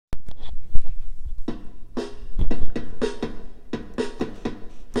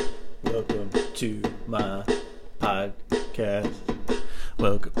Welcome to my podcast.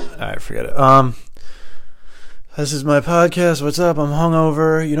 Welcome. Alright, forget it. This is my podcast. What's up? I'm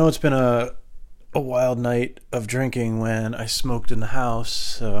hungover. You know, it's been a wild night of drinking when I smoked in the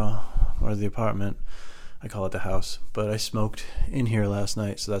house, or the apartment. I call it the house, but I smoked in here last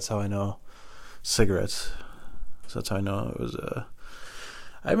night, so that's how I know cigarettes. So that's how I know it was.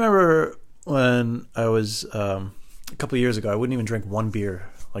 I remember when I was a couple of years ago, I wouldn't even drink one beer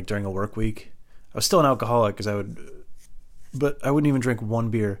like during a work week. I was still an alcoholic but I wouldn't even drink one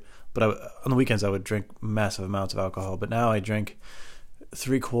beer. But on the weekends, I would drink massive amounts of alcohol. But now I drink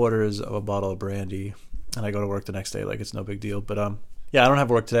 3/4 of a bottle of brandy, and I go to work the next day like it's no big deal. But yeah, I don't have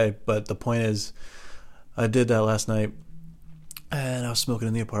work today. But the point is, I did that last night, and I was smoking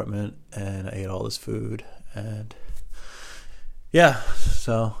in the apartment, and I ate all this food, and yeah,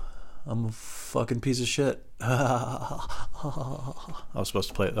 so I'm a fucking piece of shit. I was supposed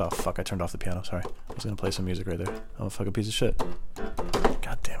to play. Oh fuck! I turned off the piano. Sorry, I was gonna play some music right there. I'm a fucking piece of shit.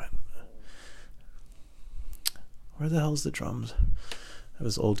 God damn it! Where the hell's the drums? I have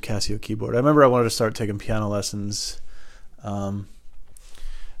this old Casio keyboard. I remember I wanted to start taking piano lessons, but I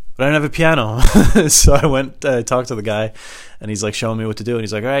didn't have a piano. So I went, talked to the guy, and he's like showing me what to do. And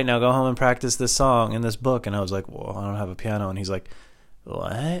he's like, all right, now go home and practice this song in this book. And I was like, well, I don't have a piano. And he's like, what?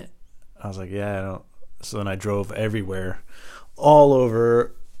 I was like, yeah, I don't. So then I drove everywhere, all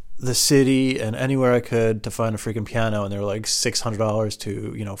over the city and anywhere I could to find a freaking piano. And they were like $600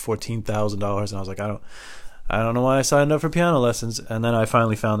 to, $14,000. And I was like, I don't know why I signed up for piano lessons. And then I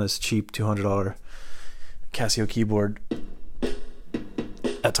finally found this cheap $200 Casio keyboard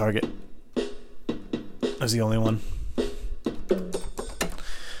at Target. That was the only one.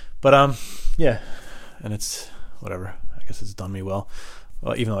 But yeah, and it's whatever. I guess it's done me well.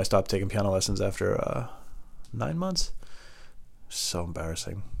 Well, even though I stopped taking piano lessons after 9 months. So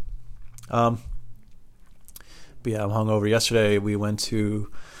embarrassing. But yeah, I'm hungover. Yesterday we went to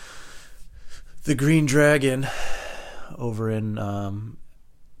the Green Dragon over in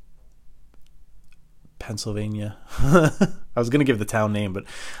Pennsylvania. I was gonna give the town name, but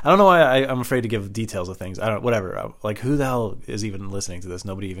I don't know why I'm afraid to give details of things. Whatever. Like, who the hell is even listening to this?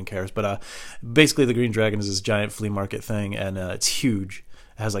 Nobody even cares. But basically, the Green Dragon is this giant flea market thing, and it's huge.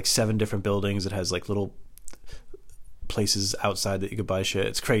 It has like 7 different buildings. It has like little places outside that you could buy shit.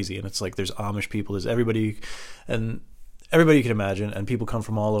 It's crazy, and it's like there's Amish people, there's everybody you can imagine, and people come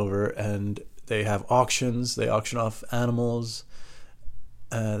from all over, and they have auctions. They auction off animals.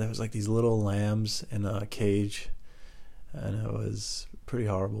 There was like these little lambs in a cage, and it was pretty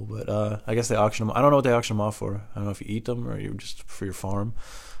horrible. But I guess they auction them. I don't know what they auction them off for. I don't know if you eat them or you just for your farm.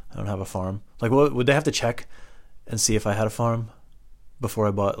 I don't have a farm. Like, what would they have to check and see if I had a farm before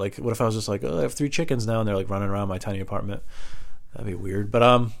I bought? Like, what if I was just like, oh, I have 3 chickens now, and they're like running around my tiny apartment? That'd be weird.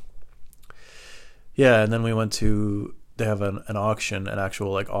 But yeah. And then we went to. They have an auction, an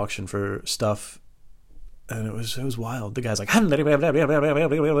actual like auction for stuff. And it was wild. The guy's like, I have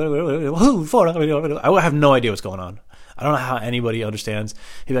no idea what's going on. I don't know how anybody understands.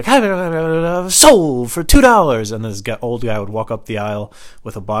 He'd be like, sold for $2. And this old guy would walk up the aisle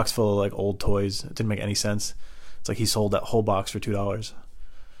with a box full of like old toys. It didn't make any sense. It's like he sold that whole box for $2.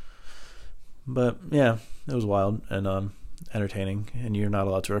 But yeah, it was wild and entertaining. And you're not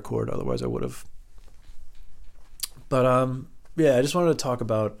allowed to record, otherwise I would have. But yeah, I just wanted to talk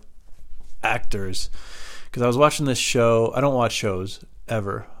about actors. Because I was watching this show. I don't watch shows,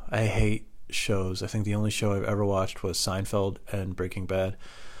 ever. I hate shows. I think the only show I've ever watched was Seinfeld and Breaking Bad.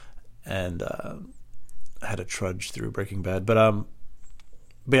 And I had to trudge through Breaking Bad. But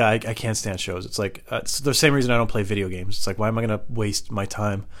yeah, I can't stand shows. It's like, it's the same reason I don't play video games. It's like, why am I going to waste my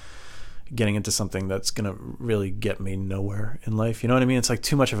time getting into something that's going to really get me nowhere in life? You know what I mean? It's like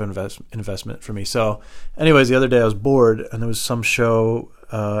too much of an investment for me. So anyways, the other day I was bored, and there was some show...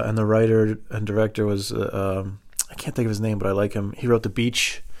 and the writer and director was, I can't think of his name, but I like him. He wrote The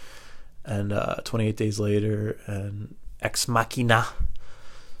Beach and 28 Days Later and Ex Machina.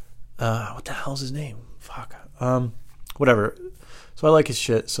 What the hell's his name? Fuck. Whatever. So I like his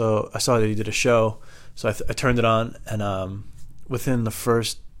shit. So I saw that he did a show. So I turned it on, and within the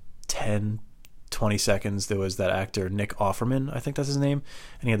first 10-20 seconds, there was that actor, Nick Offerman, I think that's his name.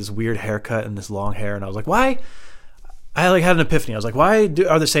 And he had this weird haircut and this long hair. And I was like, why? I like had an epiphany. I was like, why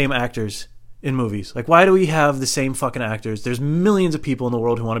are the same actors in movies? Like, why do we have the same fucking actors? There's millions of people in the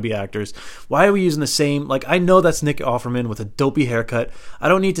world who want to be actors. Why are we using the same? Like, I know that's Nick Offerman with a dopey haircut. I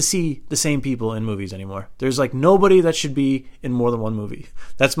don't need to see the same people in movies anymore. There's like nobody that should be in more than one movie.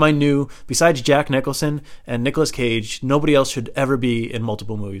 That's my new, besides Jack Nicholson and Nicolas Cage, nobody else should ever be in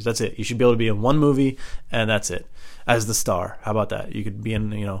multiple movies. That's it. You should be able to be in one movie and that's it. As the star. How about that? You could be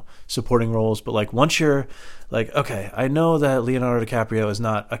in, supporting roles, but like once you're like, okay, I know that Leonardo DiCaprio is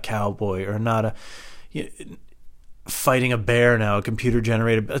not a cowboy or not fighting a bear now, a computer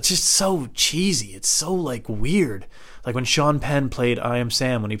generated. It's just so cheesy. It's so like weird. Like when Sean Penn played I Am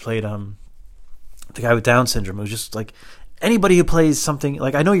Sam, when he played the guy with Down syndrome, it was just like anybody who plays something,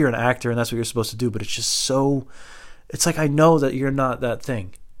 like I know you're an actor and that's what you're supposed to do, but it's just so, it's like I know that you're not that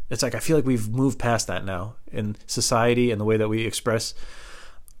thing. It's like I feel like we've moved past that now in society and the way that we express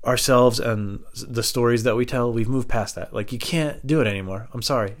ourselves and the stories that we tell. We've moved past that. Like you can't do it anymore. I'm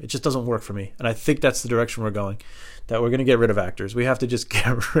sorry. It just doesn't work for me. And I think that's the direction we're going, that we're going to get rid of actors. We have to just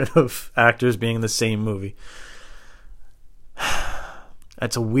get rid of actors being in the same movie.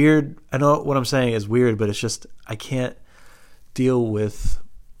 It's a weird, I know what I'm saying is weird, but it's just, I can't deal with,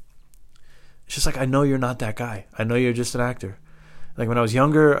 it's just like, I know you're not that guy. I know you're just an actor. Like when I was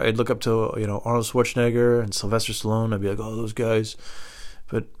younger, I'd look up to, Arnold Schwarzenegger and Sylvester Stallone. I'd be like, oh, those guys.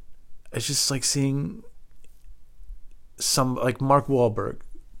 But it's just like seeing some, like Mark Wahlberg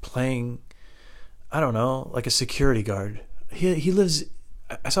playing, I don't know, like a security guard. He lives,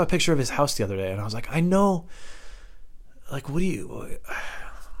 I saw a picture of his house the other day and I was like, I know, like,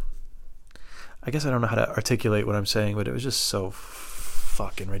 I guess I don't know how to articulate what I'm saying, but it was just so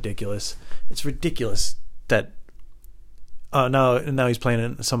fucking ridiculous. It's ridiculous that, now he's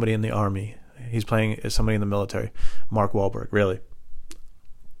playing somebody in the army. He's playing somebody in the military. Mark Wahlberg, really.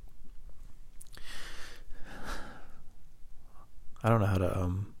 I don't know how to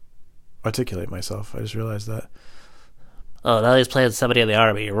articulate myself. I just realized that. Oh, now he's playing somebody in the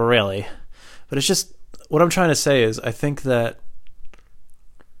army, really. But it's just, what I'm trying to say is, I think that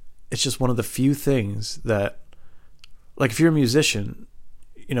it's just one of the few things that, like if you're a musician,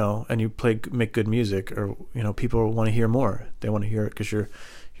 and you make good music, or people want to hear more. They want to hear it because you're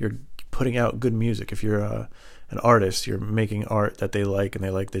putting out good music. If you're an artist, you're making art that they like, and they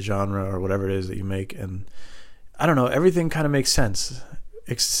like the genre or whatever it is that you make. And I don't know, everything kind of makes sense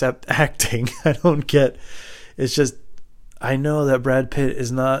except acting. I don't get. It's just, I know that Brad Pitt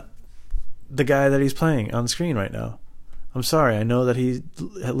is not the guy that he's playing on screen right now. I'm sorry. I know that he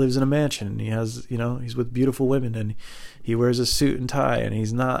lives in a mansion and he has, he's with beautiful women and he wears a suit and tie and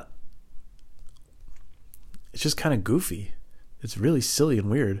he's not. It's just kind of goofy. It's really silly and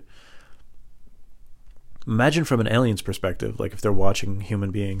weird. Imagine from an alien's perspective, like if they're watching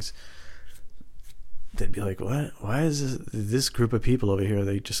human beings, they'd be like, what? Why is this group of people over here,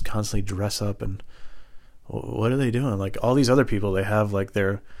 they just constantly dress up and what are they doing? Like all these other people, they have like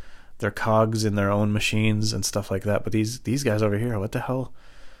their cogs in their own machines and stuff like that. But these guys over here, what the hell?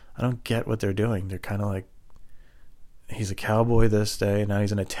 I don't get what they're doing. They're kind of like, he's a cowboy this day. Now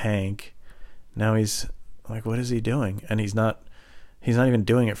he's in a tank. Now he's like, what is he doing? And he's not even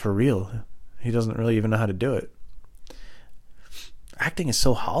doing it for real. He doesn't really even know how to do it. Acting is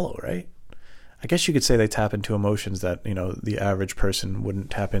so hollow, right? I guess you could say they tap into emotions that, the average person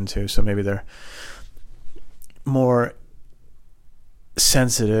wouldn't tap into. So maybe they're more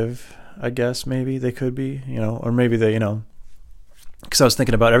sensitive, I guess. Maybe they could be, or maybe they, because I was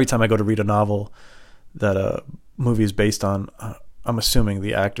thinking about every time I go to read a novel that a movie is based on, I'm assuming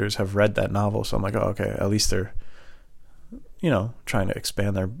the actors have read that novel. So I'm like, oh, okay, at least they're, trying to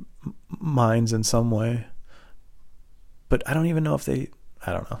expand their minds in some way. But I don't even know if I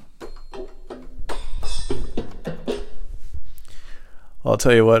don't know. Well, I'll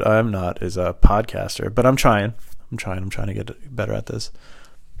tell you what I'm not is a podcaster, but I'm trying to get better at this.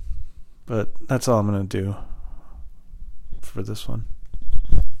 But that's all I'm going to do for this one.